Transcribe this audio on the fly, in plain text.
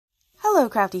Hello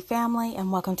CraftDee family,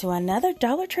 and welcome to another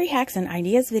Dollar Tree Hacks and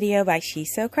Ideas video by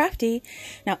She's So CraftDee.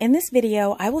 Now in this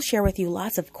video, I will share with you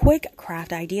lots of quick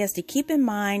craft ideas to keep in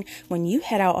mind when you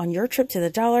head out on your trip to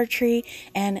the Dollar Tree,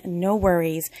 and no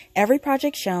worries, every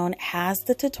project shown has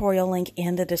the tutorial link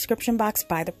in the description box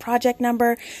by the project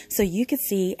number so you can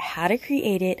see how to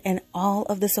create it and all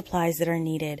of the supplies that are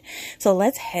needed. So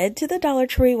let's head to the Dollar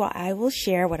Tree while I will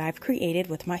share what I've created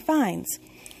with my finds.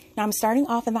 Now I'm starting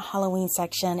off in the Halloween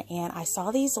section, and I saw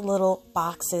these little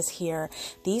boxes here.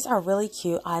 These are really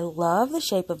cute. I love the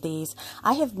shape of these.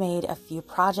 I have made a few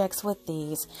projects with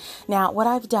these. Now what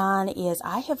I've done is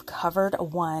I have covered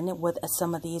one with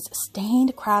some of these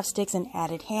stained craft sticks and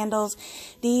added handles.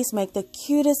 These make the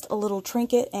cutest little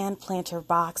trinket and planter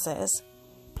boxes.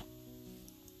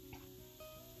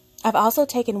 I've also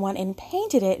taken one and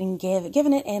painted it and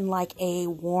given it in like a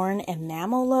worn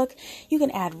enamel look. You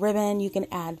can add ribbon, you can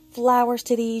add flowers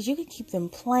to these, you can keep them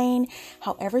plain,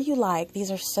 however you like. These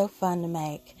are so fun to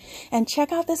make. And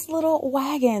check out this little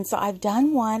wagon. So I've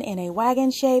done one in a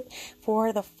wagon shape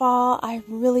for the fall. I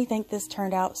really think this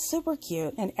turned out super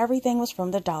cute, and everything was from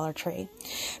the Dollar Tree.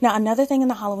 Now another thing in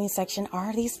the Halloween section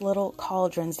are these little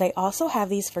cauldrons. They also have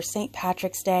these for St.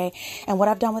 Patrick's Day, and what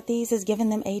I've done with these is given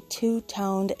them a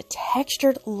two-toned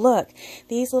textured look.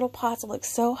 These little pots look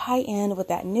so high end with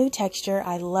that new texture.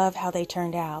 I love how they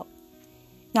turned out.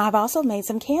 Now I've also made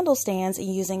some candle stands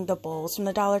using the bowls from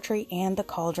the Dollar Tree and the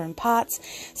cauldron pots.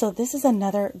 So this is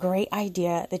another great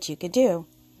idea that you could do.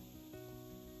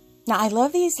 Now I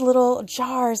love these little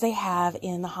jars they have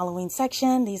in the Halloween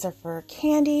section. These are for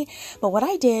candy, but what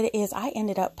I did is I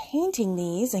ended up painting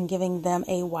these and giving them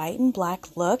a white and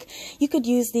black look. You could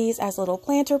use these as little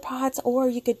planter pots, or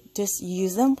you could just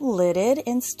use them lidded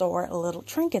and store little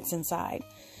trinkets inside.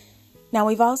 Now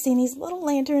we've all seen these little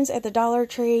lanterns at the Dollar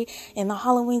Tree in the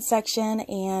Halloween section,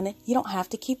 and you don't have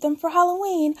to keep them for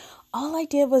Halloween. All I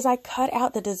did was I cut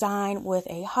out the design with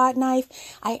a hot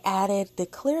knife. I added the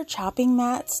clear chopping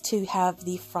mats to have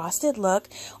the frosted look,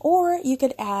 or you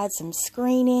could add some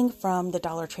screening from the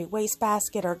Dollar Tree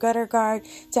wastebasket or gutter guard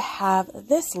to have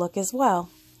this look as well.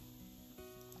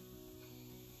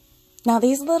 Now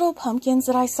these little pumpkins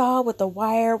that I saw with the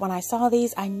wire, when I saw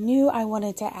these, I knew I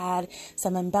wanted to add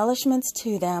some embellishments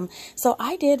to them. So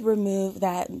I did remove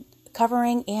that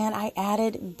covering and I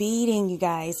added beading, you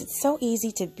guys. It's so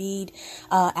easy to bead,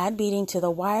 add beading to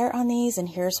the wire on these. And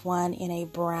here's one in a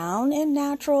brown and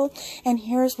natural, and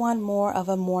here's one more of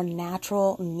a more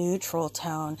natural neutral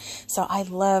tone. So I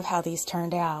love how these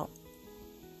turned out.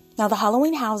 Now the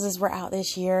Halloween houses were out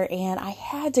this year, and I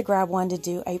had to grab one to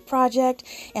do a project,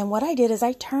 and what I did is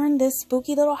I turned this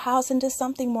spooky little house into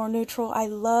something more neutral. I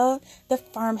love the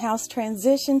farmhouse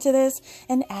transition to this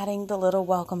and adding the little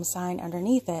welcome sign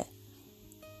underneath it.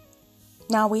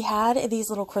 Now we had these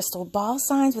little crystal ball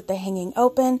signs with the hanging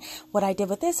open. What I did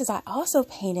with this is I also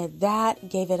painted that,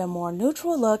 gave it a more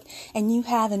neutral look, and you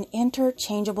have an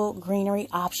interchangeable greenery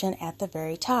option at the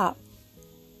very top.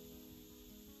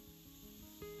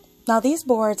 Now these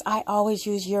boards I always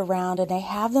use year round, and they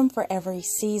have them for every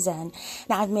season.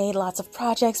 Now I've made lots of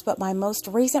projects, but my most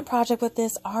recent project with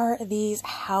this are these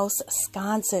house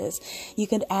sconces. You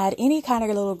can add any kind of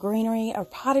little greenery or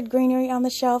potted greenery on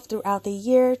the shelf throughout the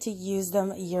year to use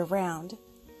them year round.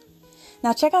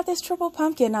 Now check out this triple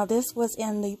pumpkin. Now this was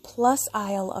in the plus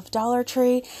aisle of Dollar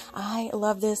Tree. I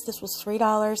love this. This was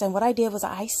 $3, and what I did was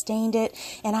I stained it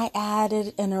and I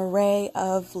added an array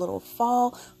of little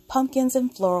fall pumpkins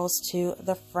and florals to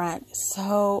the front.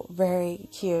 So very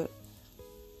cute.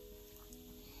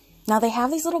 Now they have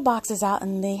these little boxes out,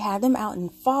 and they had them out in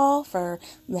fall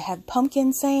they had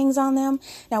pumpkin sayings on them.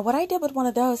 Now what I did with one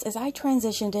of those is I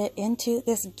transitioned it into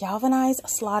this galvanized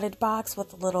slotted box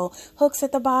with little hooks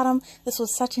at the bottom. This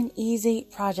was such an easy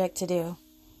project to do.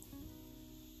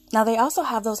 Now they also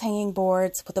have those hanging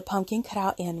boards with the pumpkin cut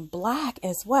out in black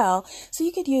as well, so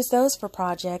you could use those for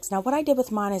projects. Now what I did with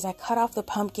mine is I cut off the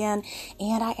pumpkin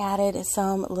and I added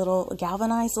some little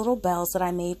galvanized little bells that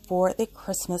I made for the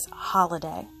Christmas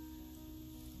holiday.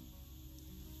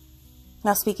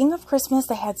 Now speaking of Christmas,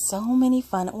 they had so many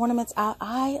fun ornaments out.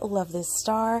 I love this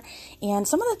star, and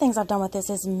some of the things I've done with this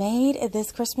is made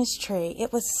this Christmas tree.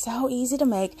 It was so easy to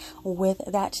make with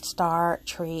that star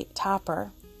tree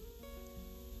topper.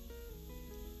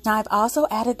 Now I've also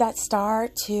added that star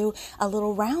to a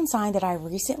little round sign that I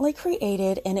recently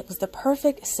created, and it was the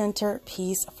perfect center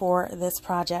piece for this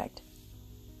project.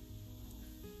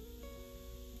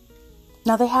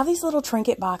 Now they have these little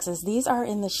trinket boxes. These are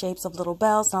in the shapes of little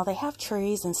bells. Now they have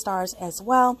trees and stars as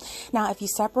well. Now if you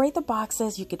separate the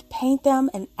boxes, you could paint them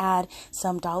and add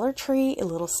some Dollar Tree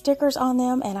little stickers on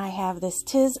them. And I have this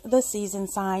 "'Tis the Season"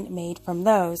 sign made from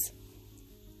those.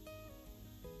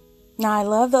 Now I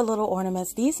love the little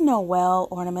ornaments. These Noel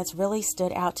ornaments really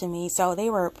stood out to me, so they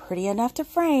were pretty enough to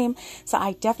frame. So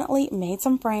I definitely made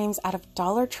some frames out of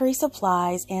Dollar Tree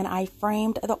supplies, and I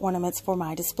framed the ornaments for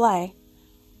my display.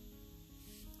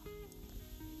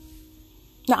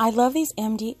 Now I love these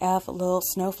MDF little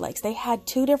snowflakes. They had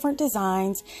 2 different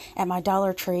designs at my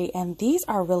Dollar Tree, and these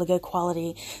are really good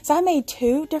quality. So I made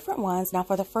 2 different ones. Now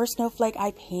for the first snowflake,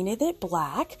 I painted it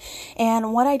black,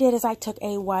 and what I did is I took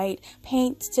a white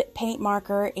paint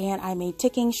marker and I made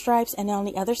ticking stripes, and then on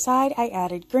the other side I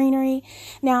added greenery.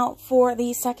 Now for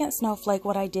the second snowflake,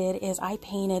 what I did is I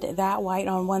painted that white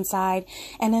on one side,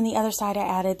 and then the other side I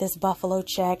added this buffalo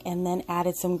check and then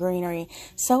added some greenery.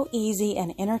 So easy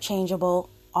and interchangeable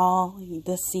all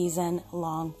the season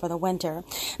long for the winter.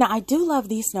 Now I do love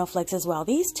these snowflakes as well.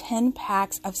 These 10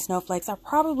 packs of snowflakes are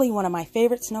probably one of my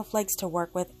favorite snowflakes to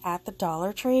work with at the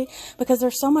Dollar Tree because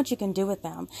there's so much you can do with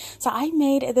them. So I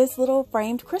made this little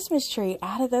framed Christmas tree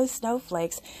out of those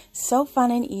snowflakes. So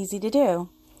fun and easy to do.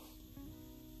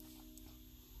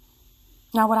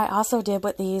 Now what I also did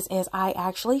with these is I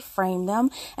actually framed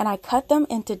them and I cut them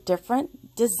into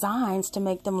different designs to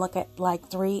make them look like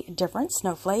 3 different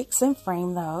snowflakes and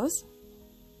frame those.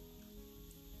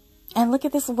 And look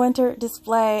at this winter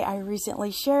display. I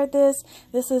recently shared this.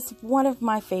 This is one of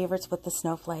my favorites with the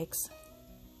snowflakes.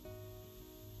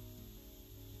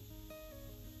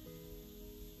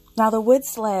 Now the wood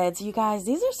sleds, you guys,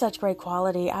 these are such great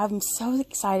quality. I'm so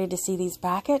excited to see these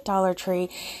back at Dollar Tree.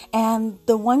 And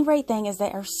the one great thing is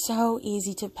they are so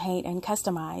easy to paint and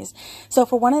customize. So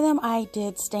for one of them, I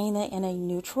did stain it in a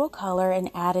neutral color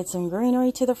and added some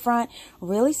greenery to the front.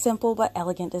 Really simple but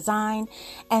elegant design.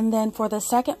 And then for the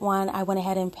second one, I went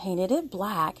ahead and painted it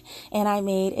black, and I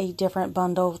made a different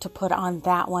bundle to put on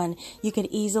that one. You could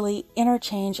easily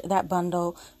interchange that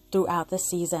bundle throughout the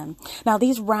season. Now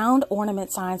these round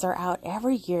ornament signs are out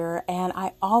every year, and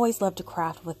I always love to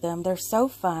craft with them. They're so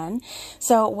fun.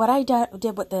 So what I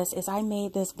did with this is I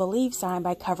made this Believe sign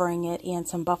by covering it in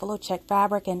some buffalo check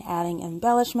fabric and adding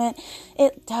embellishment.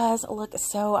 It does look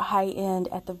so high-end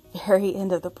at the very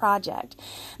end of the project.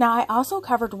 Now I also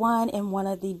covered one in one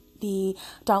of the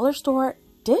dollar store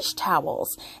dish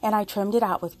towels, and I trimmed it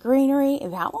out with greenery.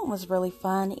 That one was really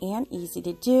fun and easy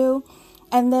to do.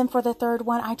 And then for the third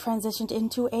one, I transitioned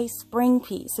into a spring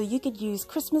piece. So you could use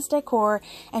Christmas decor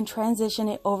and transition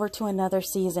it over to another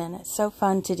season. It's so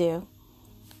fun to do.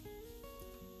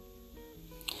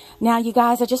 Now, you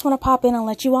guys, I just want to pop in and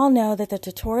let you all know that the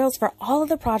tutorials for all of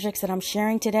the projects that I'm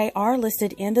sharing today are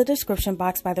listed in the description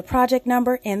box by the project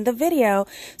number in the video.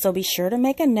 So be sure to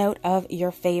make a note of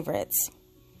your favorites.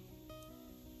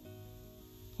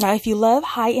 Now, if you love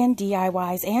high-end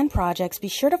DIYs and projects, be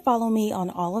sure to follow me on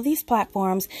all of these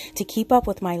platforms to keep up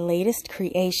with my latest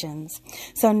creations.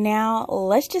 So now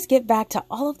let's just get back to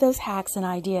all of those hacks and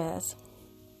ideas.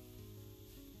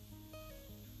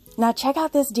 Now check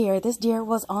out this deer. This deer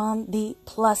was on the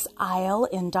plus aisle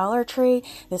in Dollar Tree.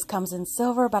 This comes in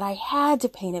silver, but I had to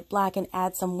paint it black and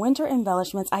add some winter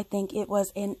embellishments. I think it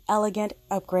was an elegant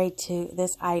upgrade to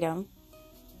this item.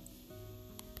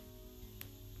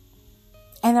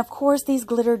 And of course, these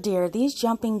glitter deer, these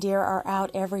jumping deer are out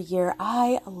every year.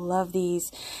 I love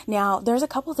these. Now, there's a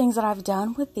couple things that I've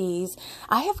done with these.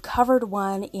 I have covered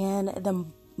one in the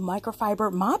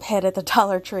microfiber mop head at the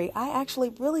Dollar Tree. I actually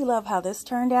really love how this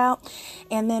turned out.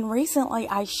 And then recently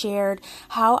I shared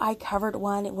how I covered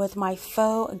one with my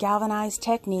faux galvanized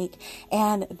technique,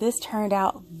 and this turned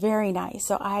out very nice.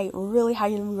 So I really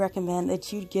highly recommend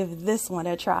that you give this one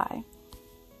a try.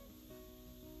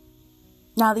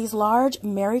 Now these large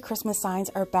Merry Christmas signs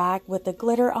are back with the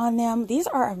glitter on them. These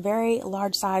are a very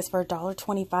large size for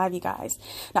 $1.25, you guys.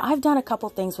 Now I've done a couple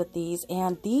things with these,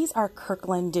 and these are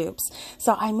Kirkland dupes.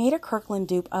 So I made a Kirkland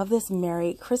dupe of this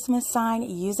Merry Christmas sign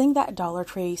using that Dollar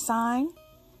Tree sign.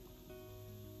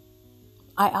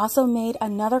 I also made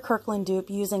another Kirkland dupe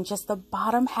using just the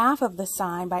bottom half of the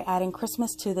sign by adding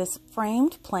Christmas to this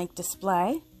framed plank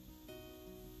display.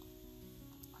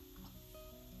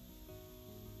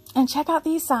 And check out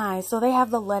these signs. So they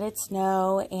have the Let It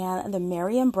Snow and the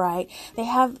Merry and Bright. They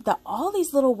have all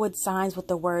these little wood signs with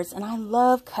the words, and I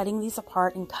love cutting these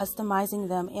apart and customizing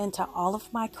them into all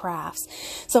of my crafts.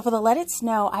 So for the Let It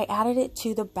Snow, I added it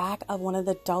to the back of one of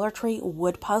the Dollar Tree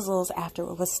wood puzzles after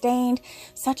it was stained.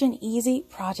 Such an easy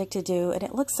project to do, and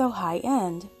it looks so high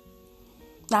end.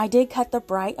 Now I did cut the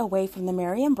bright away from the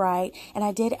merry and bright, and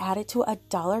I did add it to a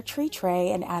Dollar Tree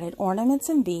tray and added ornaments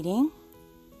and beading.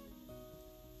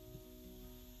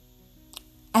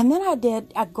 And then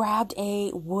I grabbed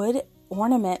a wood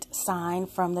ornament sign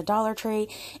from the Dollar Tree,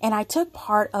 and I took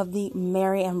part of the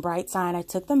merry and bright sign. I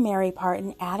took the merry part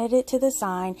and added it to the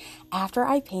sign after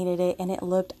I painted it, and it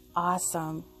looked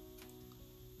awesome.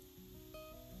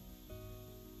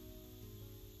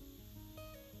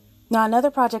 Now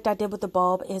another project I did with the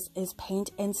bulb is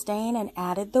paint and stain, and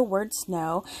added the word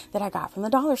snow that I got from the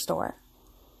dollar store.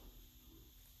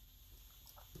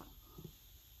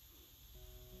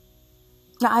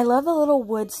 Now I love the little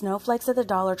wood snowflakes at the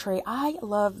Dollar Tree. I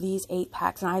love these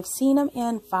 8-packs, and I've seen them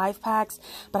in 5-packs,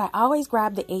 but I always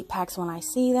grab the 8-packs when I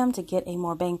see them to get a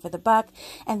more bang for the buck.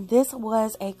 And this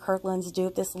was a Kirkland's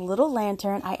dupe, this little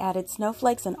lantern. I added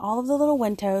snowflakes in all of the little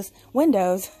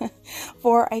windows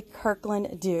for a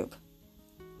Kirkland dupe.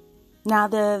 Now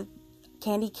the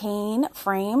candy cane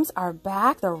frames are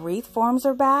back, the wreath forms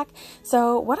are back.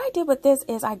 So what I did with this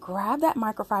is I grabbed that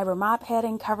microfiber mop head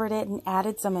and covered it and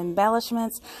added some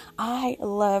embellishments. I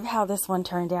love how this one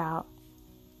turned out.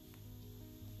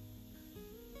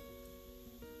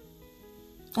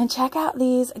 And check out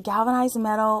these galvanized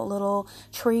metal little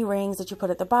tree rings that you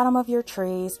put at the bottom of your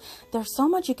trees. There's so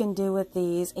much you can do with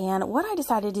these. And what I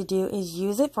decided to do is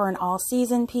use it for an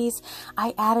all-season piece.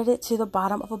 I added it to the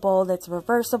bottom of a bowl that's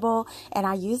reversible, and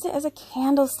I used it as a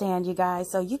candle stand, you guys.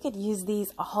 So you could use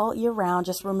these all year round.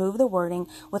 Just remove the wording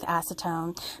with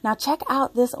acetone. Now check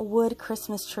out this wood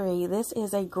Christmas tree. This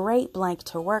is a great blank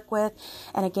to work with.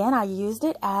 And again, I used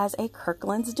it as a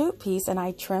Kirkland's dupe piece, and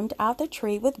I trimmed out the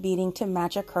tree with beading to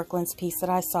match a Kirkland's piece that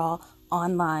I saw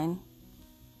online.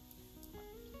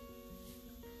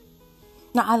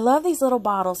 Now I love these little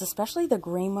bottles, especially the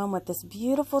green one with this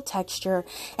beautiful texture.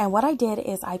 And what I did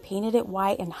is I painted it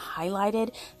white and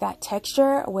highlighted that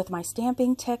texture with my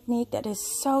stamping technique. That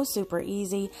is so super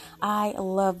easy. I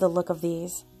love the look of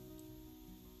these.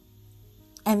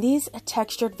 And these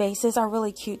textured vases are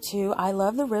really cute too. I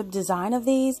love the rib design of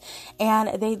these,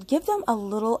 and they give them a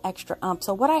little extra umph.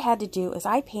 So what I had to do is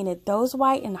I painted those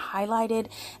white and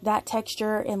highlighted that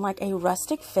texture in like a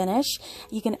rustic finish.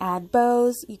 You can add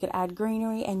bows, you could add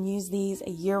greenery, and use these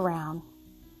year round.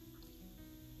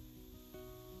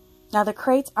 Now the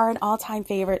crates are an all-time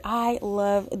favorite. I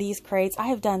love these crates. I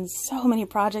have done so many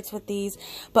projects with these,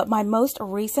 but my most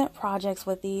recent projects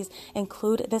with these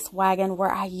include this wagon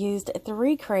where I used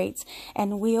 3 crates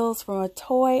and wheels from a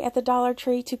toy at the Dollar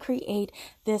Tree to create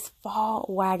this fall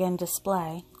wagon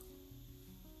display.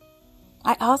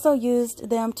 I also used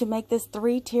them to make this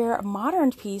 3-tier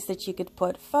modern piece that you could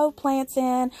put faux plants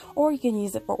in, or you can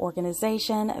use it for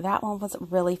organization. That one was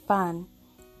really fun.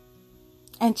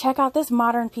 And check out this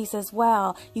modern piece as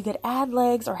well. You could add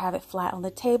legs or have it flat on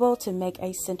the table to make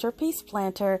a centerpiece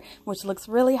planter, which looks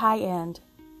really high end.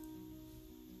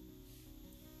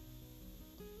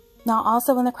 Now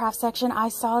also in the craft section, I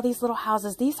saw these little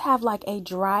houses. These have like a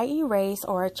dry erase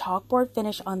or a chalkboard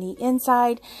finish on the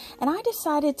inside, and I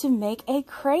decided to make a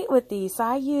crate with these. So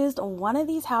I used one of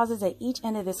these houses at each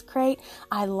end of this crate.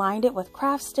 I lined it with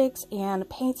craft sticks and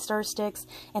paint stir sticks,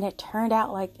 and it turned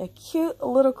out like a cute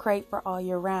little crate for all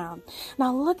year round.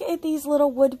 Now look at these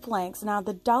little wood planks. Now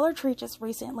the Dollar Tree just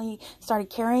recently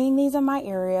started carrying these in my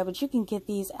area, but you can get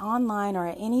these online or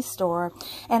at any store.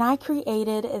 And I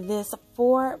created this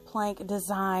 4-plank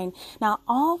design. Now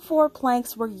all 4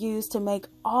 planks were used to make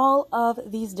all of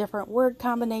these different word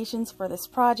combinations for this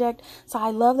project. So I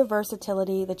love the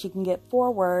versatility that you can get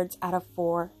 4 words out of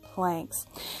 4 planks.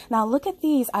 Now look at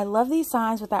these. I love these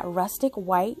signs with that rustic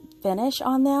white finish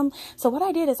on them. So what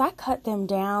I did is I cut them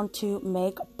down to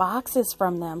make boxes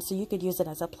from them. So you could use it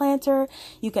as a planter.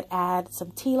 You could add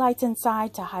some tea lights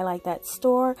inside to highlight that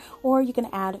store, or you can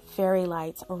add fairy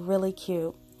lights. Really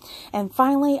cute. And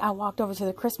finally, I walked over to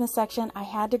the Christmas section. I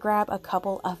had to grab a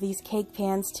couple of these cake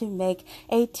pans to make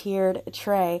a tiered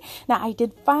tray. Now, I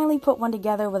did finally put one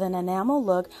together with an enamel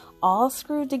look, all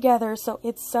screwed together, so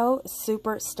it's so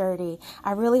super sturdy.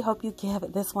 I really hope you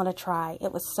give this one a try.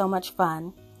 It was so much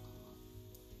fun.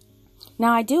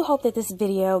 Now, I do hope that this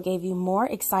video gave you more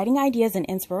exciting ideas and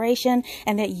inspiration,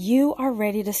 and that you are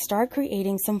ready to start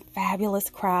creating some fabulous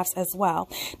crafts as well.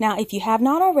 Now, if you have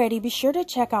not already, be sure to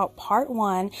check out part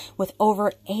 1 with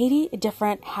over 80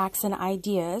 different hacks and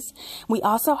ideas. We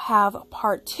also have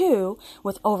part 2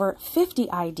 with over 50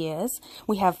 ideas.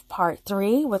 We have part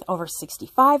 3 with over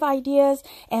 65 ideas,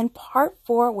 and part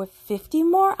 4 with 50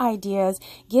 more ideas,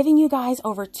 giving you guys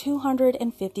over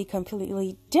 250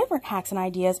 completely different hacks and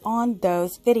ideas on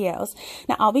those videos.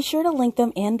 Now, I'll be sure to link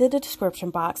them in the description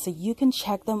box so you can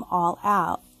check them all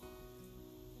out.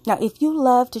 Now, if you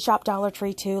love to shop Dollar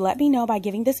Tree too, let me know by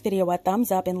giving this video a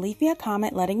thumbs up and leave me a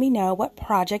comment letting me know what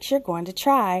projects you're going to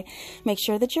try. Make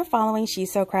sure that you're following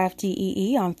She's So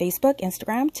CraftDee on Facebook,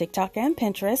 Instagram, TikTok, and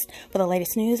Pinterest for the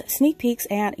latest news, sneak peeks,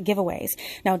 and giveaways.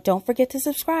 Now, don't forget to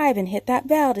subscribe and hit that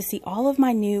bell to see all of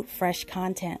my new fresh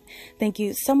content. Thank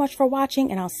you so much for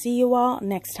watching, and I'll see you all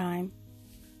next time.